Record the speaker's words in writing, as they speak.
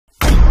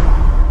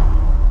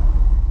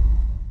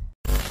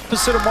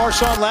opposite of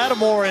Marshawn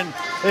Lattimore, and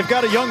they've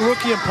got a young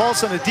rookie in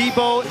Paulson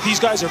Adebo. These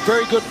guys are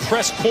very good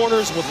press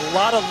corners with a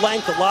lot of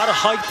length, a lot of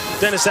height.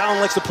 Dennis Allen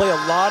likes to play a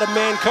lot of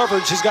man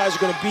coverage. His guys are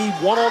going to be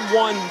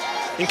one-on-one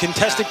in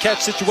contested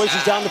catch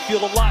situations down the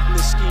field a lot in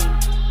this scheme.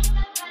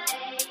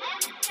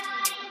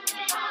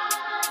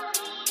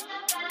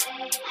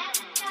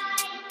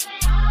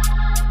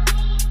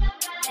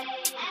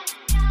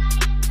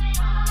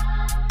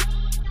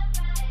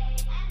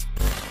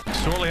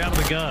 McSorley out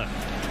of the gun.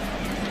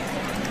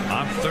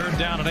 On 3rd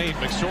down and 8,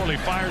 McSorley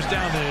fires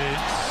down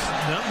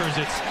the numbers.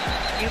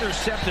 It's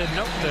intercepted.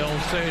 Nope, they'll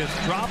say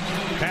it's dropped.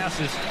 Pass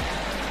is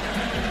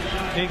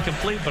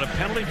incomplete, but a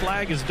penalty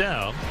flag is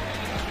down.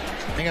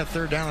 They got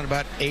 3rd down at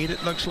about 8,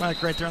 it looks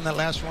like, right there on that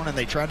last one, and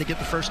they tried to get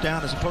the 1st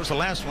down as opposed to the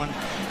last one,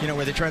 you know,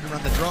 where they tried to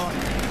run the draw.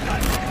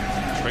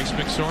 Trace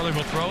McSorley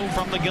will throw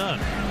from the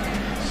gun.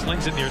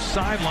 Slings it near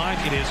sideline.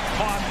 It is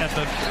caught at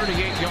the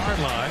 38-yard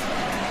line.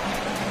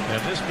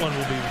 And this one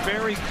will be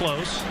very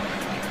close.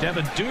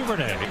 Devin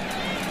Duvernay.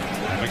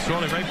 And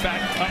McSorley right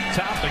back up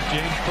top. And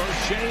James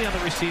Crochet on the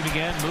receiving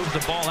end moves the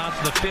ball out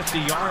to the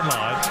 50-yard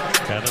line.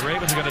 And the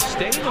Ravens are going to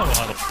stay low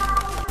on it.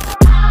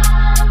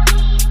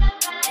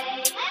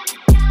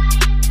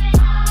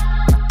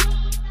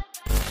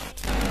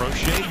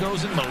 Crochet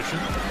goes in motion.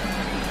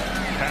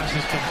 Pass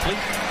is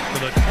complete to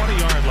the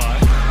 20-yard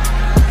line.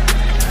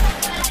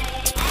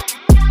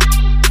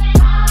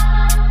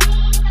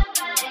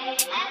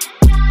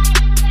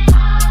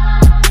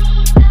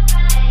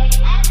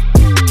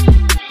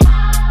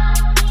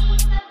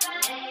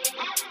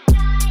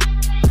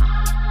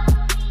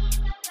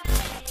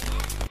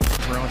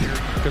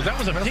 Because that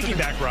was a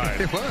piggyback ride.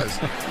 It was.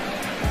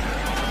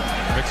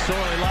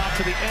 McSorley lob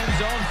to the end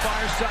zone,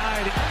 far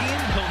side,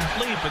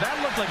 incomplete, but that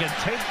looked like a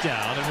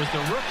takedown. It was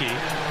the rookie,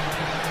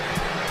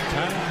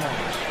 Tylan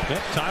Wallace.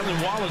 Yep, Tylan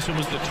Wallace, who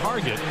was the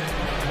target.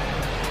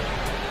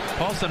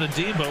 Paulson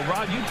Adebo.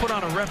 Rod, you put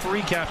on a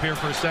referee cap here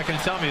for a second.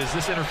 Tell me, is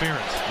this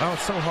interference? Oh,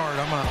 it's so hard.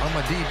 I'm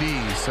a DB,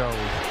 so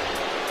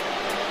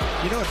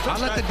You know, I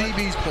let the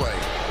DBs play.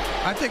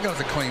 I think that was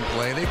a clean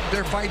play.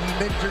 They're fighting.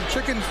 They're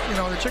chicken. You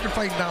know, they're chicken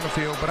fighting down the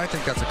field. But I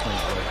think that's a clean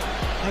play.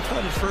 I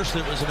thought at first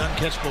it was an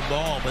uncatchable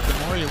ball, but the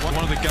more you want.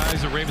 One of the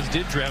guys the Ravens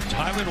did draft,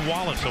 Tylan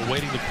Wallace,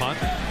 awaiting the punt.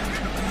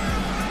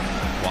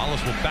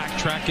 Wallace will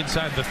backtrack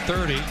inside the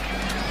 30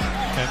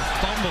 and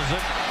fumbles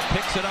it,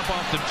 picks it up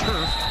off the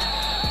turf.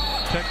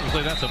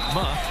 Technically, that's a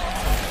muff.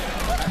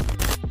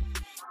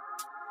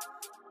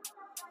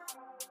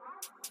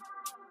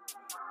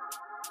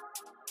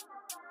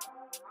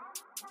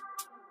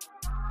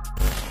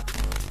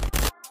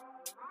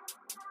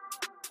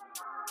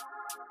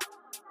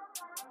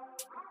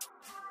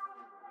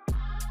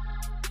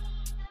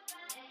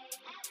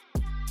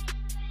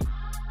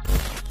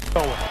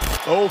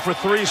 Oh for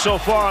 3 so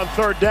far on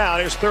 3rd down.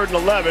 Here's 3rd and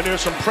 11. Here's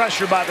some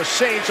pressure by the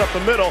Saints up the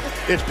middle.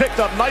 It's picked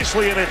up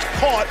nicely and it's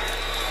caught.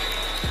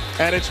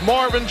 And it's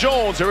Marvin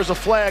Jones. There is a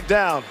flag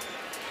down.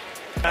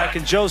 Back,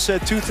 and Joe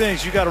said 2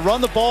 things. You got to run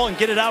the ball and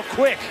get it out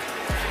quick.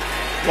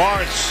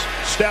 Lawrence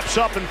steps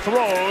up and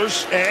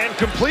throws and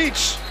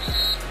completes.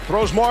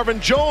 Throws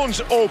Marvin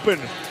Jones open.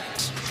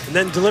 And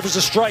then delivers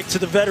a strike to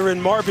the veteran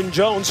Marvin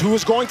Jones, who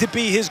is going to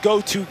be his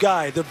go-to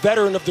guy, the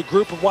veteran of the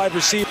group of wide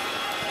receivers.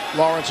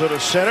 Lawrence at the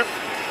center.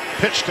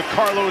 Pitch to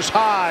Carlos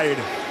Hyde.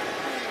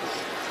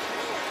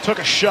 Took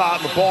a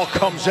shot and the ball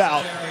comes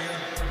out.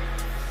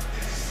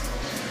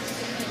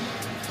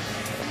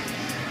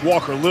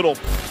 Walker Little.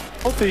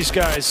 Both these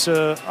guys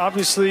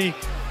obviously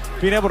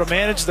being able to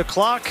manage the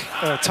clock,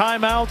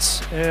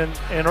 timeouts,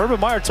 and Urban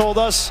Meyer told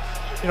us,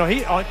 you know,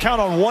 he count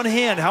on one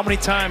hand how many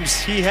times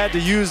he had to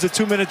use the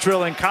 2-minute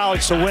drill in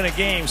college to win a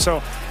game.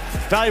 So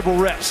valuable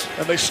reps.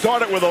 And they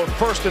started with a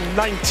 1st and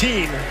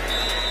 19.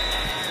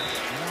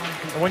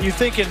 When you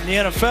think in the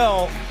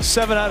NFL,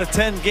 7 out of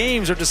 10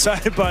 games are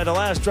decided by the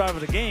last drive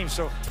of the game.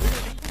 So. Oh,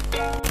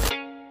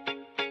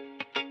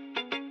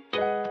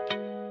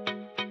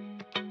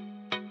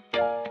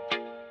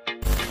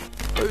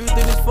 you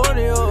think it's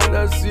funny, oh?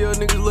 I see your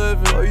niggas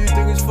laughing. Oh, you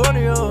think it's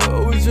funny, oh?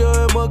 Always y'all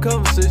have my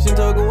conversation,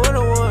 talking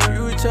one-on-one.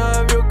 You try to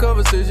have your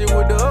conversation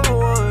with the other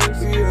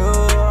ones.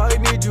 Yeah, I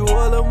need you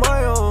all on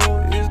my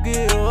own. It's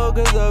getting hard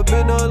cause I've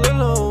been all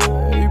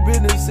alone. Ain't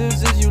been the same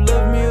since you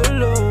left me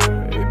alone.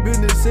 Ain't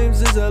been the same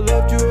since I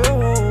left you at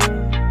home.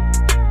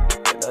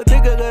 And I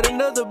think I got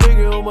another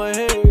baby on my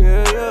head,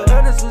 yeah, yeah.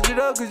 I had to switch it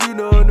up cause you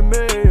know I'm the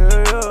man, yeah,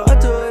 yeah. I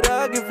told her that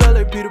I can fly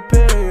like Peter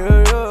Pan,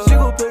 yeah, yeah. She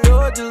gon' play your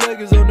heart just like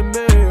it's on the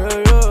man,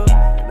 yeah,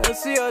 yeah. And I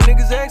see how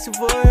niggas asking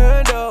for a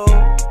handout.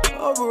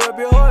 I'ma wrap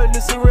your heart and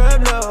it's a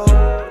rap now.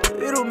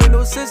 It don't make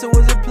no sense, it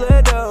wasn't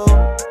planned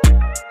out.